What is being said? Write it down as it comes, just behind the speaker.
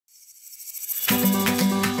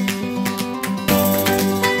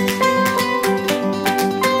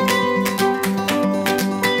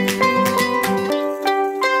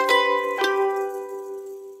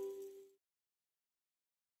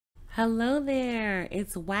Hello there,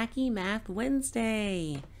 it's Wacky Math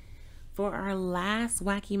Wednesday. For our last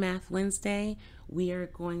Wacky Math Wednesday, we are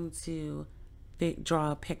going to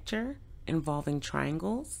draw a picture involving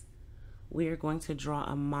triangles. We are going to draw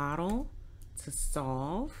a model to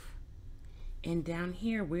solve. And down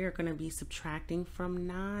here, we are going to be subtracting from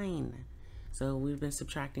 9. So we've been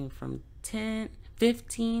subtracting from 10,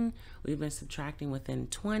 15. We've been subtracting within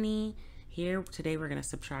 20. Here, today, we're going to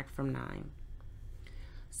subtract from 9.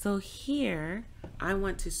 So here, I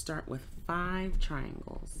want to start with 5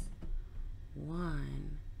 triangles.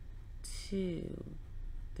 1, 2,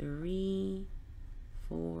 3,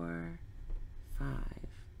 4, 5.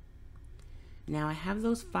 Now I have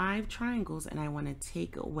those 5 triangles and I want to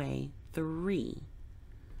take away 3.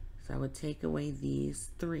 So I would take away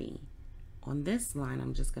these 3. On this line,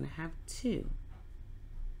 I'm just going to have 2.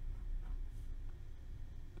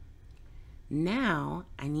 Now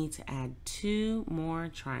I need to add 2 more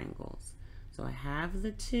triangles. So I have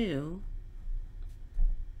the 2.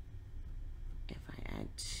 If I add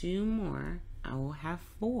 2 more, I will have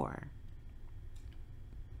 4.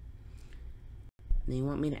 Then you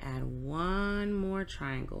want me to add 1 more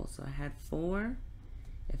triangle. So I had 4.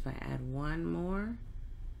 If I add 1 more,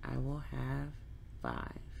 I will have 5.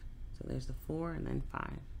 So there's the 4 and then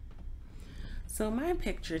 5. So my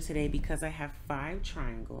picture today, because I have 5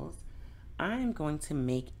 triangles, I'm going to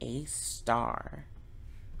make a star.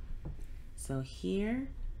 So here,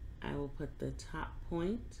 I will put the top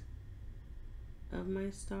point of my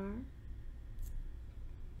star,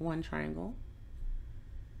 1 triangle,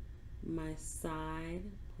 my side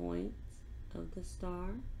point of the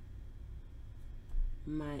star,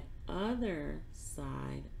 my other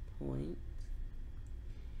side point,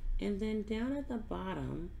 and then down at the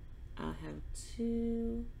bottom, I'll have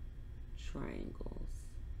 2 triangles.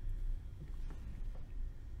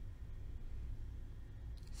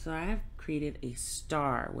 So I have created a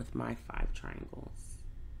star with my 5 triangles.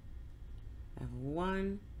 I have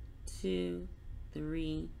 1, 2,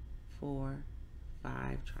 3, 4,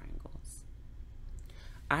 5 triangles.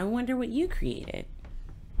 I wonder what you created.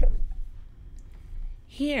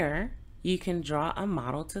 Here, you can draw a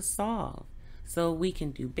model to solve. So we can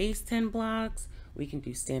do base 10 blocks, we can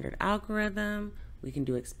do standard algorithm, we can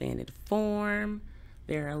do expanded form.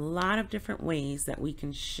 There are a lot of different ways that we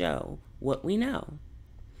can show what we know.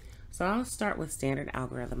 So I'll start with standard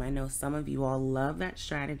algorithm. I know some of you all love that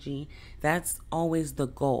strategy. That's always the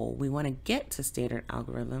goal. We want to get to standard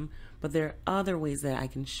algorithm, but there are other ways that I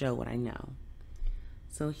can show what I know.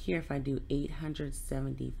 So here, if I do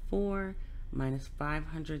 874 minus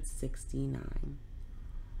 569,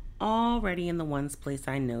 already in the ones place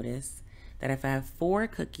I notice that if I have 4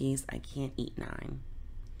 cookies, I can't eat 9.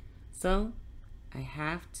 So I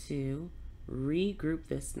have to regroup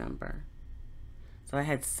this number. So I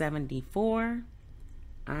had 74.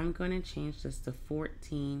 I'm going to change this to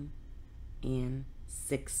 14 and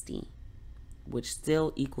 60, which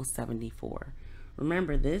still equals 74.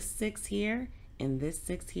 Remember, this 6 here and this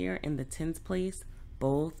 6 here in the tens place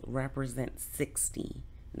both represent 60,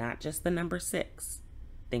 not just the number 6.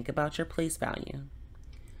 Think about your place value.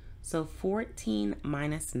 So 14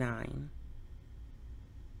 minus 9.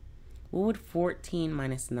 What would 14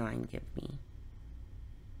 minus 9 give me?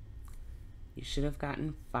 You should have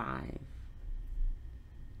gotten 5,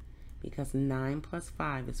 because 9 plus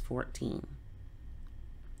 5 is 14.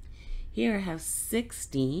 Here I have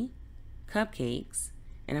 60 cupcakes,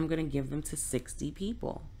 and I'm going to give them to 60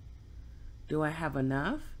 people. Do I have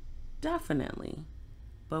enough? Definitely.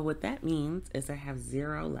 But what that means is I have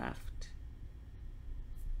 0 left.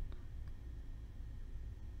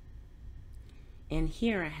 And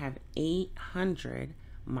here I have 800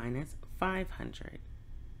 minus 500.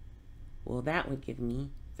 Well, that would give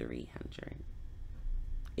me 300.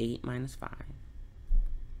 8 minus 5.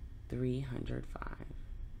 305.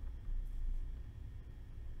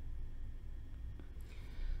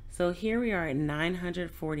 So here we are at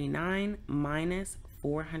 949 minus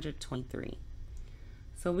 423.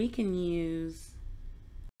 So we can use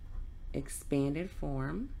expanded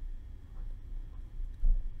form.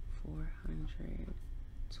 423.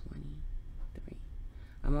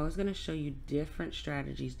 I'm always going to show you different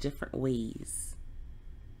strategies, different ways.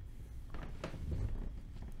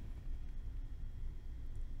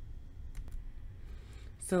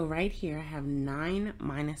 So right here, I have 9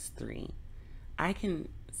 minus 3. I can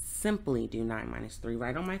simply do 9 minus 3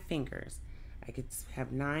 right on my fingers. I could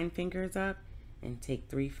have 9 fingers up and take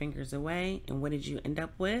 3 fingers away. And what did you end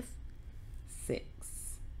up with?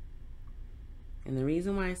 6. And the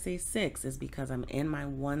reason why I say 6 is because I'm in my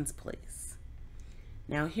ones place.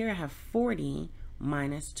 Now here I have 40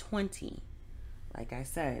 minus 20. Like I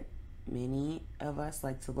said, Many of us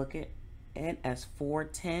like to look at it as 4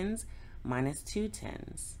 tens minus 2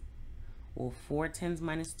 tens. Well, 4 tens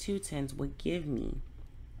minus 2 tens would give me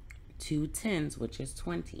 2 tens, which is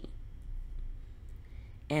 20.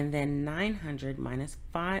 And then 900 minus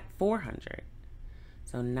 400.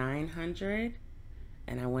 So 900,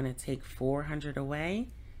 and I want to take 400 away,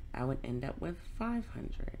 I would end up with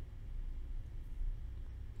 500.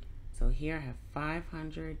 So here I have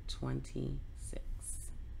 526.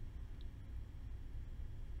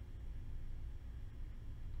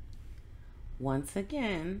 Once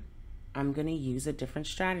again, I'm going to use a different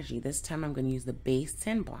strategy. This time I'm going to use the base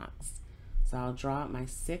 10 blocks. So I'll draw out my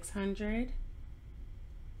 600,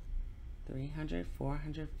 300,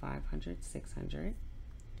 400, 500, 600,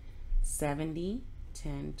 70,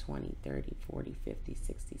 10, 20, 30, 40, 50,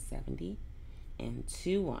 60, 70, and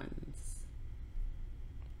 2 ones.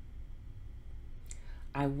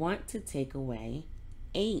 I want to take away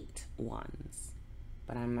 8 ones,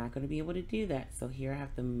 but I'm not going to be able to do that. So here I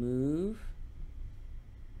have to move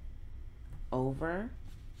over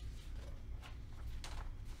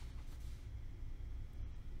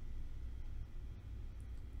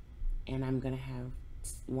and I'm going to have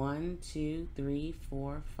 1, 2, 3,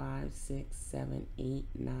 4, 5, 6, 7, 8,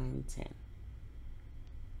 9, 10.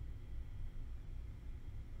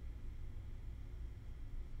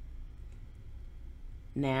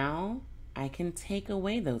 Now I can take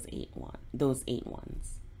away those 8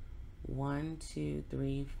 ones. 1, 2,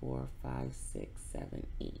 3, 4, 5, 6, 7,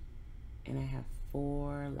 8. And I have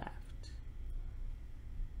 4 left.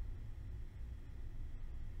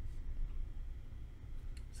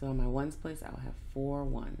 So in my ones place, I'll have 4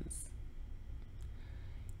 ones.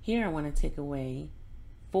 Here I want to take away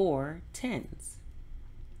 4 tens.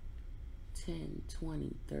 10,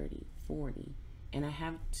 20, 30, 40. And I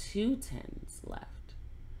have 2 tens left.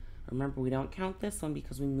 Remember, we don't count this one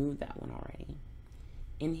because we moved that one already.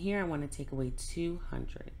 In here, I want to take away 2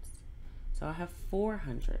 hundreds. So I have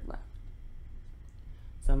 400 left.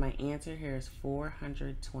 So my answer here is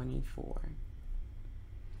 424.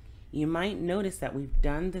 You might notice that we've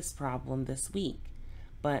done this problem this week,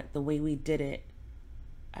 but the way we did it,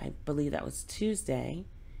 I believe that was Tuesday,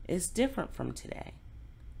 is different from today.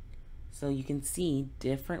 So you can see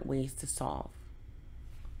different ways to solve.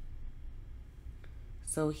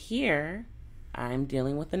 So here, I'm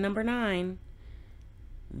dealing with the number 9.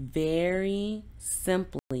 Very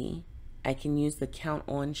simply, I can use the count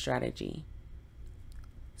on strategy.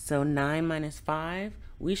 So 9 minus 5,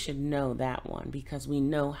 we should know that one because we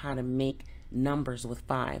know how to make numbers with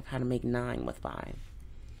 5, how to make 9 with 5.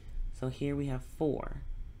 So here we have 4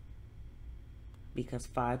 because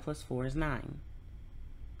 5 plus 4 is 9.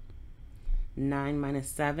 9 minus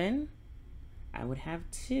 7, I would have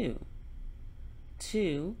 2.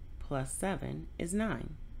 2 plus 7 is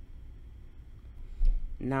 9.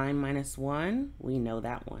 9 minus 1, we know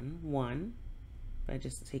that one, 1. If I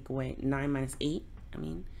just take away 9 minus 8,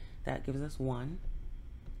 that gives us 1.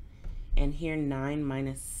 And here 9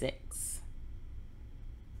 minus 6,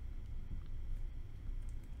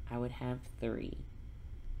 I would have 3.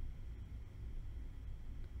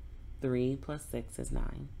 3 plus 6 is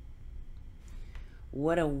 9.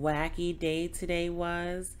 What a wacky day today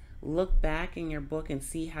was. Look back in your book and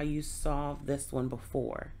see how you solved this one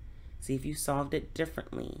before. See if you solved it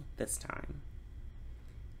differently this time.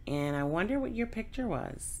 And I wonder what your picture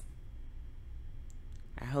was.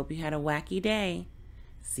 I hope you had a wacky day.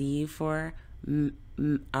 See you for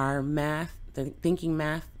our Thinking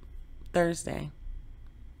Math Thursday.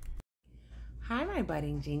 Hi, my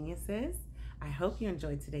budding geniuses. I hope you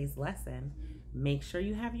enjoyed today's lesson. Make sure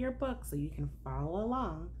you have your book so you can follow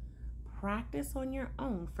along. Practice on your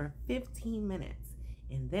own for 15 minutes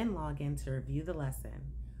and then log in to review the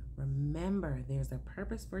lesson. Remember, there's a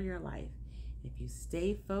purpose for your life. If you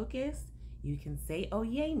stay focused, you can say,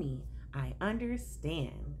 Oyemi, I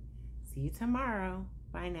understand. See you tomorrow.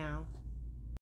 Bye now.